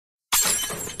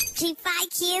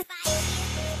G5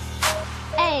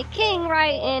 Hey, King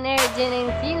Wright and Eric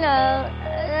Jennings, you know,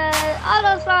 all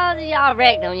those songs, y'all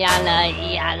wrecked them, y'all know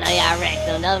y'all wrecked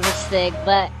them, those were sick,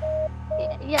 but,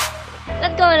 yeah,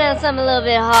 let's go into something a little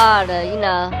bit harder, you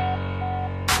know,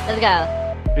 let's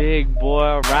go. Big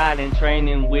boy riding,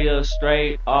 training wheels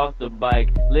straight off the bike.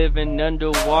 Living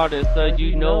underwater, so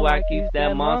you know I keep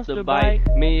that monster bite.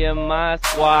 Me and my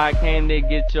squad came to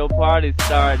get your party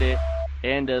started.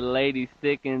 And the lady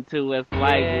sticking to us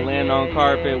like lint on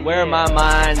carpet. Where my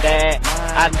mind at?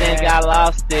 I think I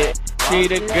lost it.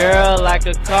 Treat a girl like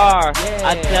a car.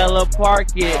 I tell her park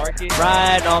it.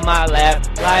 Ride on my lap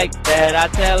like that. I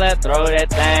tell her throw that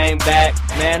thing back.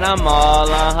 Man, I'm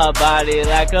all on her body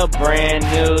like a brand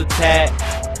new tat.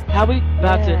 How we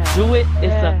about to do it?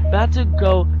 It's about to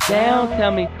go down.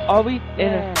 Tell me, are we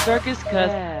in a circus?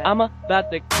 Cause I'm about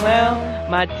to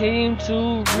clown. My team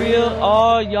too real.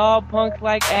 All y'all punks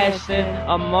like Ashton.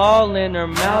 I'm all in her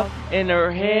mouth, in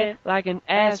her head like an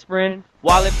aspirin.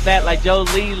 Wallet fat like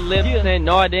Jolie Lipton.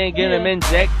 No, I didn't get him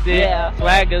injected.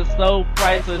 Swagger's so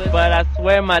priceless, but I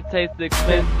swear my taste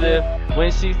expensive.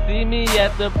 When she see me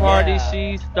at the party,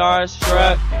 she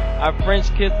starstruck. I French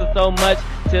kiss her so much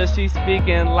till she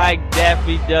speaking like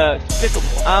Daffy Duck.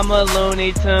 I'm a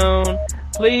Looney Tune.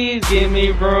 Please give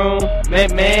me room.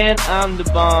 Man, I'm the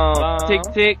bomb. Tick,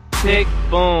 tick, tick,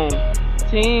 boom.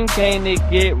 Team came to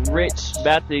get rich,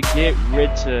 about to get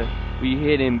richer. We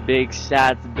hitting big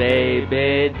shots,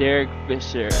 baby. Derek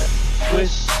Fisher.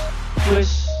 Swish,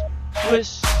 swish,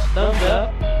 swish, thumbs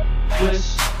up.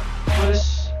 Swish, swish,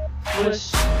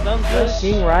 swish, thumbs up.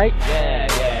 King Wright? Yeah.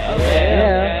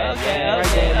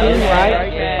 King Wright?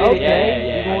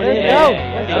 Okay.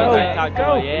 Let's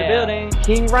go. In the building.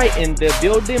 King Wright in the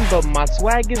building, but my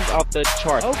swag is off the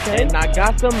chart. Okay. And I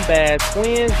got some bad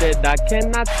twins that I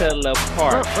cannot tell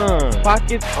apart.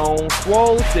 Pockets on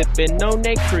swole, sipping on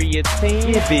that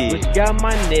creatine, which got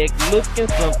my neck looking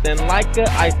something like a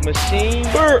ice machine.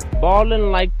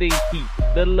 Ballin' like the Heat,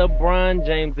 the LeBron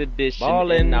James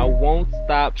edition. And I won't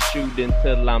stop shooting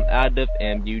till I'm out of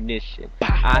ammunition.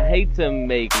 I hate to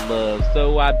make love,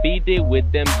 so I beat it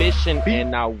with ambition.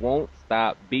 And I won't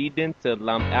stop beating till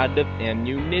I'm out of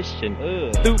ammunition.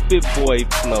 Stupid boy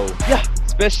flow.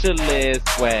 Special ed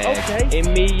swag.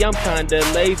 And me, I'm kinda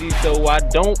lazy, so I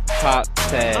don't pop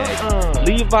tags.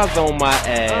 Levi's on my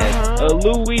ass. A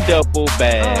Louis duffel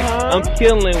bag. I'm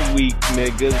killing weak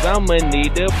niggas. I'ma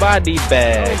need a body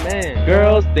bag.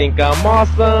 Girls think I'm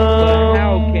awesome. But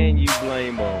how can you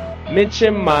blame them?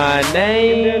 Mention my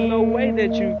name. There's no way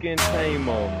that you can tame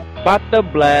them. Bout to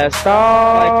blast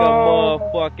off like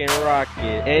a motherfucking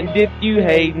rocket. And if you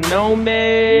hating on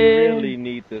me, you really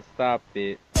need to stop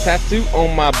it. Tattoo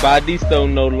on my body, so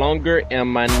no longer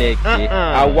am I naked.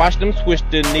 I watched them switch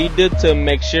the needle to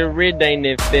make sure it ain't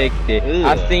infected.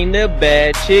 I seen a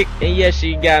bad chick, and yeah,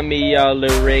 she got me all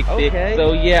erected.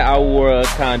 So yeah, I wore a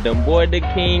condom. Boy, the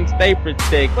king stay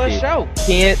protected.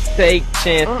 Can't take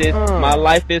chances, my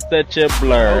life is such a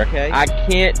blur. I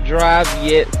can't drive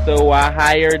yet, so I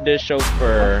hired a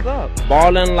chauffeur.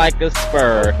 Ballin' like a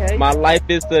spur, my life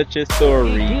is such a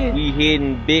story. We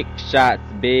hitting big shots,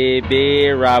 baby,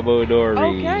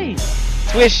 Robodori.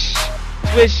 Swish,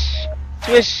 swish,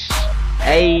 swish.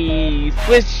 Ayy,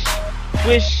 swish,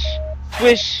 swish,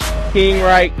 swish. King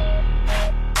Wright.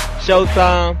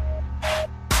 Showtime.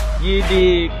 You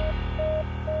dig?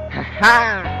 Ha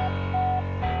ha.